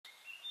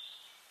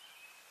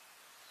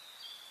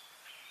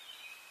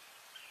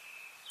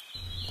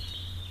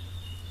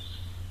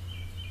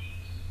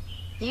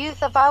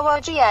Youth of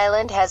Awaji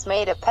Island has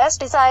made a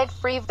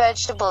pesticide-free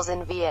vegetables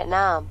in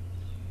Vietnam.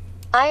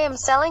 I am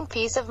selling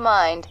peace of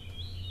mind.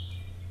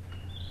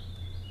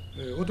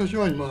 私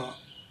は今、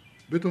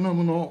ベトナ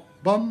ムの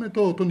バンメ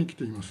島に来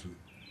ています。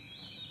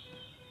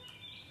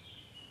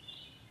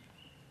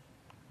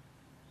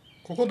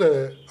ここ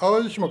で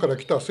淡路島から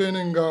来た青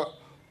年が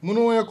無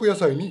農薬野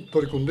菜に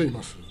取り組んでい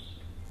ます。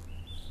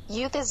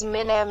Youth is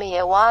Minami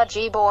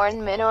Awaji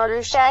born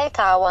Minoru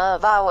Shaikawa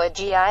of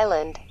Awaji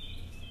Island.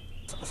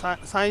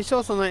 最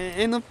初その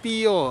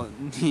NPO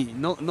に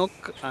の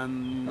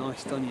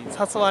人に誘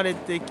われ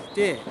てき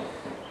て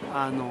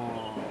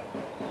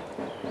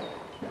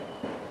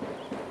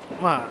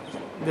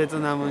ベト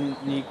ナム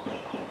に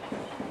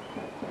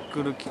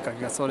来るきっか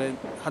けが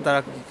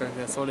働くきっか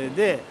けがそれ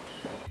で。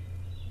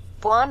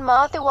Buon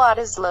Ma Thuat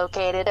is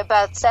located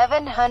about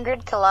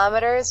 700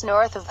 kilometers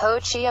north of Ho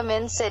Chi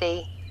Minh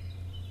City.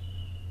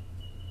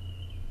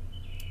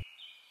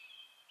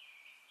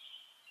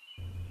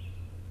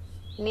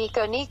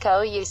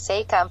 Nico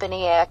Yasai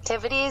company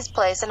activities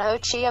place in Ho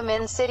Chi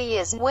Minh City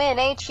is Win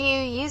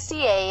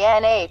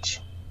HUUCANH.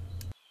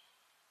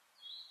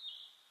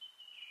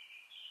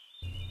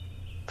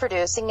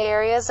 Producing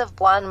areas of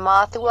Buon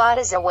Ma Thuat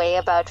is away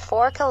about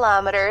 4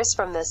 kilometers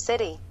from the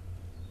city.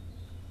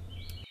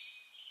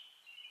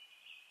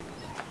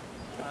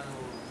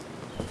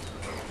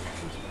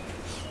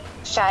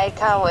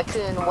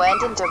 Shaikawa-kun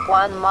went into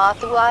Buon Ma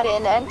Thuat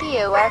in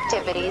NPO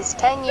activities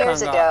 10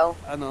 years ago.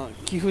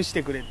 寄付し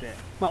てくれて、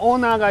オー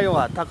ナーが要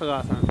は高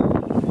川さん。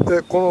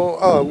こ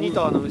の2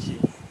頭の牛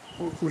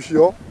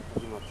を。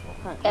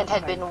And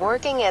had been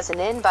working as an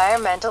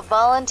environmental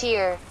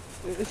volunteer.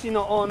 牛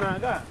のオーナ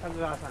ーが高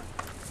川さん。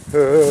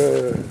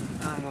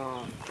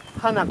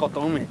花子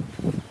と梅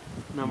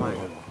名前が。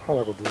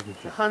花子と梅。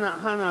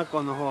花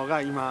子の方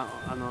が今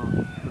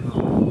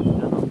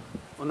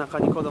お腹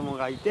に子供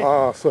がいて。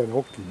ああ、そうやね、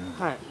大きいね。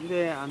はい。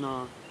で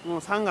もう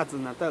3月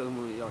になったら産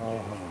むよ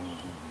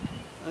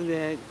うに。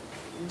で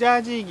ジャ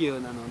ージー牛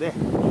なのでこ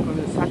れ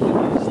で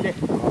搾乳して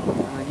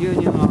牛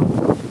乳を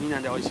みん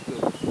なで美味しく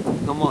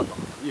飲もうと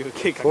いう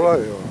計画。そらえ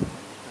えわ。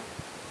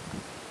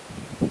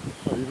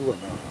いるわ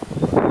な。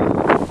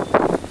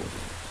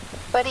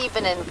But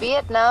even in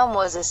Vietnam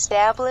was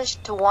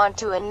established to want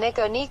to a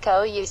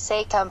Nico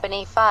Yasai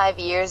company 5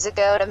 years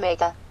ago to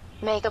make a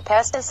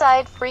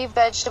pesticide-free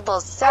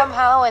vegetables.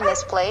 Somehow in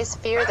this place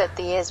fear that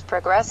the is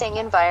progressing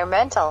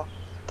environmental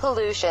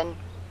pollution.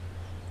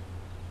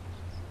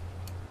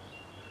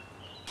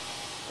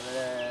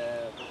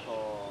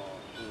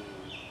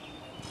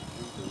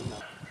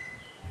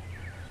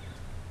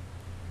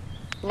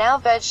 Now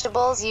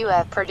vegetables you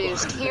have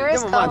produced here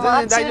is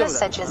komatsu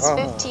such as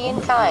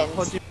 15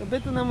 kinds. ベ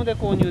トナムで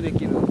購入で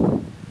きる。日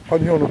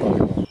本の種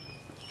は。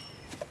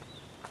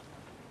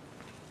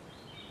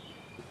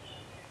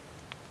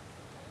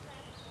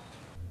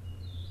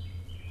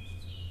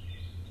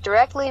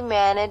Directly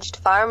managed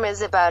farm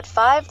is about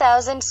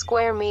 5,000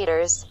 square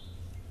meters.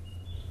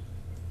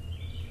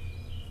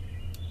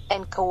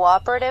 And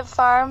cooperative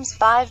farms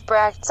 5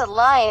 brackets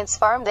alliance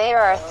farm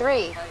there are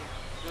 3.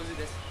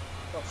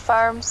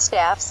 Farm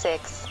staff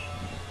 6.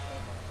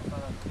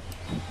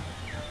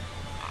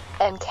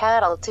 And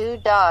cattle 2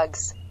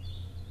 dogs.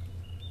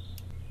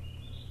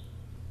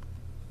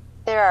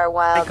 There are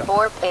wild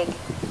boar pig.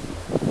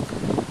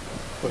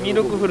 ミ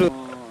ルクフル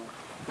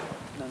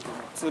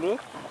つる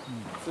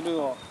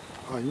を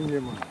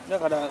だ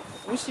から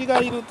牛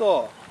がいる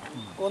と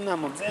こんな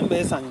んも全部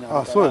餌になるか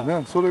ら。そうや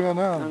ね、それが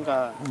な、なん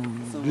か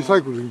リサ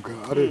イクルか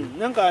あれ、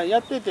なんかや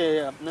って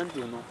てなんて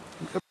いうの。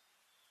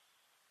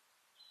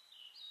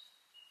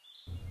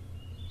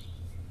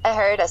I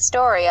heard a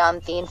story on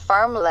the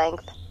farm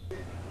length.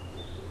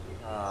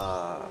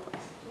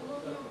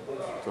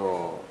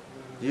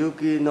 有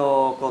機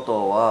のこ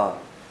とは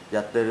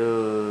やって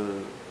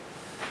る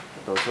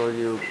そう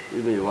いう意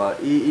味は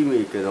いい意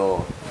味け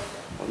ど、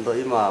本当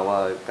今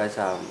は会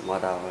社ま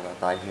だまだ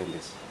大変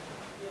です。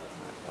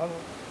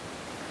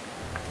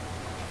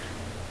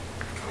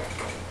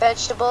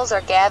Vegetables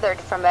are gathered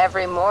from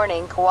every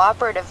morning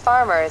cooperative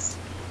farmers.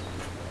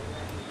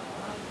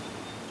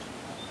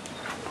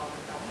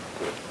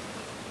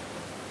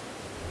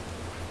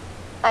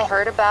 I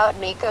heard about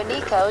Nico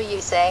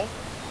Yasai.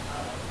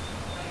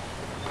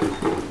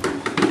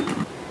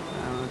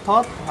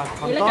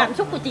 Ý là cảm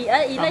xúc của chị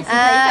ấy, ý là chị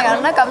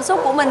thấy nó cảm xúc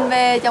của mình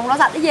về trồng rau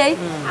sạch cái gì?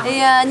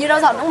 Thì như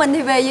rau sạch của mình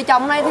thì về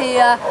trồng này thì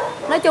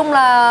nói chung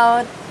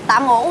là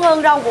tạm ổn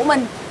hơn rau của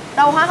mình,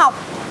 rau hóa học.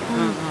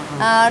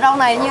 Rau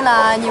này như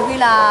là nhiều khi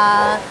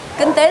là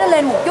kinh tế nó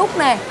lên một chút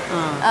nè,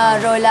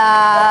 rồi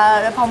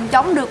là phòng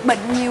chống được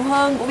bệnh nhiều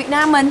hơn của Việt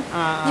Nam mình.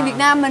 Như Việt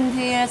Nam mình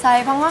thì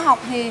xài phân hóa học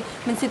thì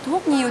mình xịt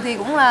thuốc nhiều thì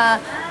cũng là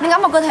nó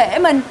ngấm vào cơ thể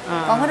mình.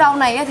 Còn cái rau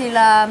này thì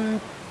là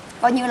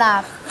coi như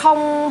là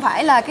không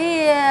phải là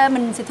cái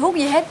mình xịt thuốc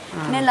gì hết,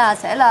 nên là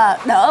sẽ là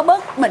đỡ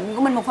bớt bệnh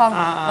của mình một phần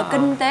và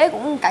kinh tế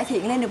cũng cải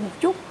thiện lên được một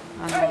chút.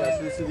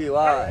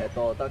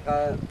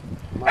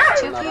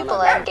 Two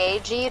people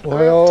engage each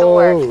group to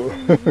work.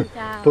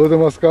 撮れて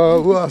ますか？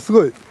うわ、す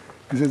ごい。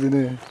見せて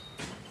ね。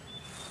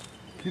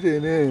綺麗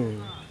ね。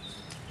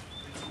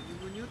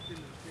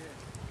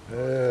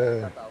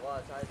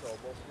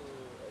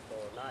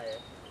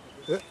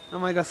名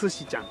前が寿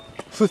司ちゃん。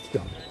寿司ち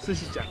ゃん。寿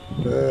司ちゃん。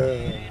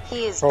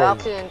He's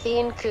Balkun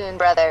Thin Kun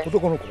brother.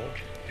 男の子？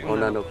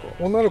女の子。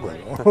女の子や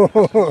ろ。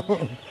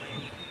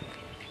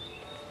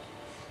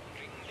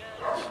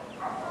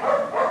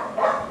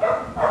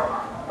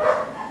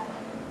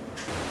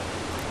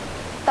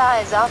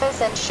Thai's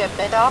office and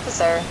shipment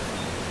officer.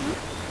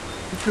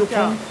 一応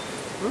関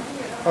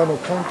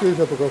係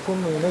者とかそ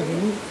んなのなし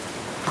に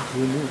普通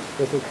に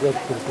やってる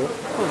と。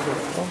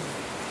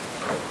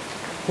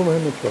この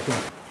辺の近くに。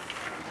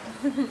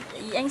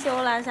Ý anh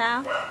show là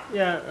sao?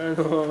 Dạ,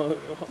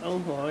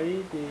 ông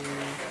hỏi thì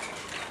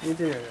như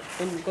thế nào?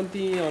 Con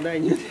ty ở đây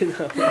như thế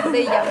nào?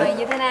 Đi dạo này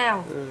như thế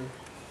nào?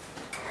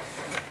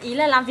 Ý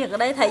là làm việc ở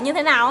đây thấy như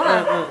thế nào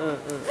hả?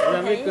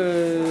 Làm việc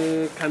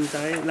cảm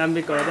thấy làm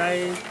việc ở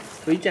đây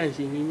với chàng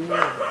gì như thế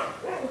nào?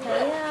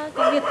 Thấy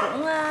công việc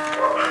cũng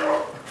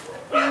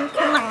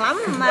không nặng lắm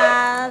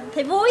mà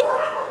thấy vui.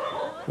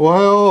 お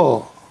は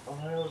よう。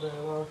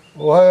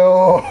おは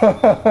よ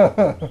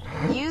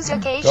う。Use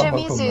Acacia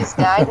Mizu's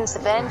guidance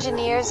of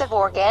engineers of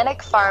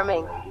organic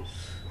farming.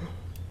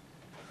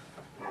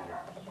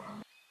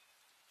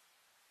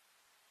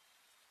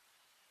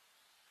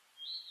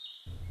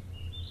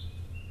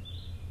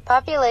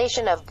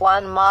 Population of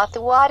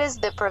Buon-Mathuat is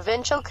the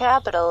provincial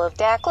capital of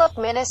Dakluk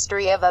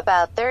Ministry of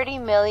about 30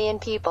 million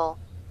people.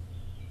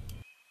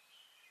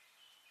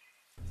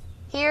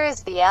 Here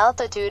is the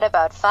altitude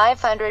about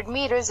 500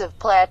 meters of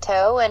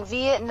plateau and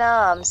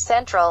Vietnam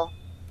Central.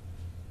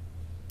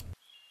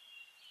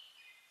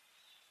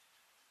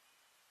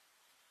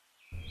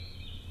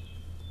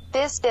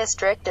 This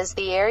district is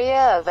the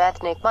area of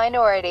ethnic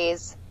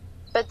minorities,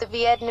 but the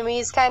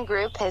Vietnamese Khmer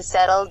group has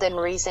settled in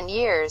recent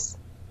years.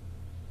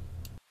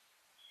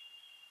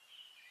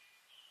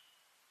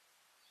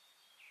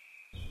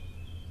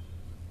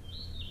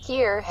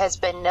 Here has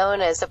been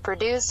known as a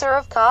producer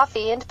of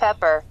coffee and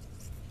pepper.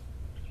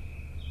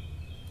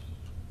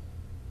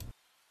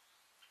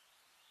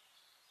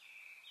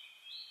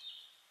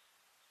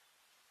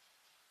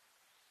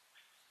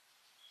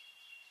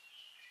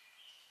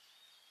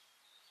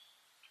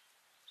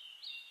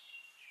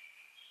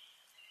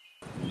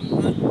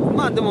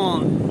 Mà まあでも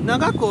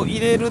長く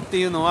入れるって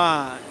いうの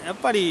はやっ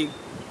ぱり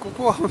こ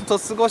こは本当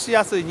過ごし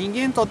やすい、人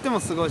間にとって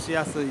も過ごし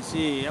やすい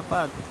し、やっ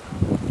ぱ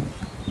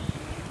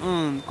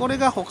これ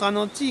が他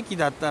の地域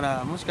だった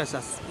らもしかした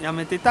らや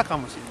めてたか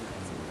もし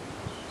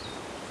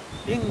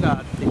れないです。縁が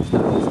あってきた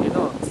んですけ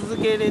ど続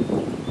けれ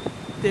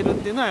てるっ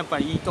ていうのはやっぱ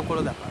りいいとこ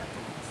ろだからと思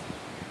いま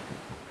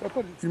す。やっ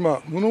ぱり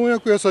今無農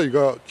薬野菜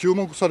が注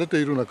目され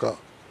ている中、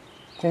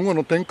今後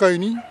の展開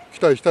に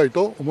期待したい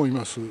と思い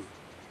ます。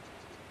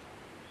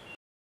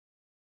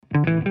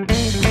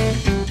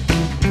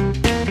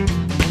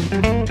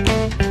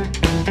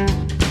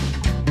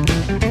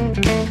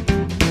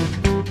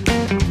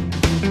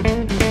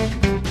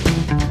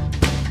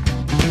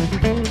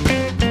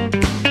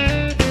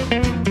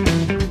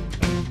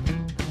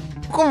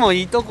ここも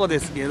いいとこで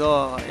すけ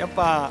ど、やっ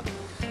ぱ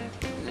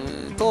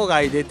島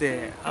外出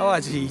て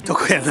淡路いいと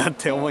こやなっ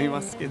て思い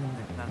ますけどね。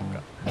なん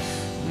か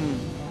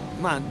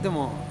まあで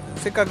も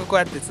せっかくこう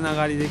やってつな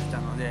がりできた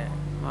ので、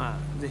ま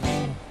あぜひ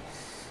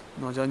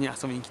農場に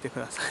遊びに来てく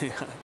ださい。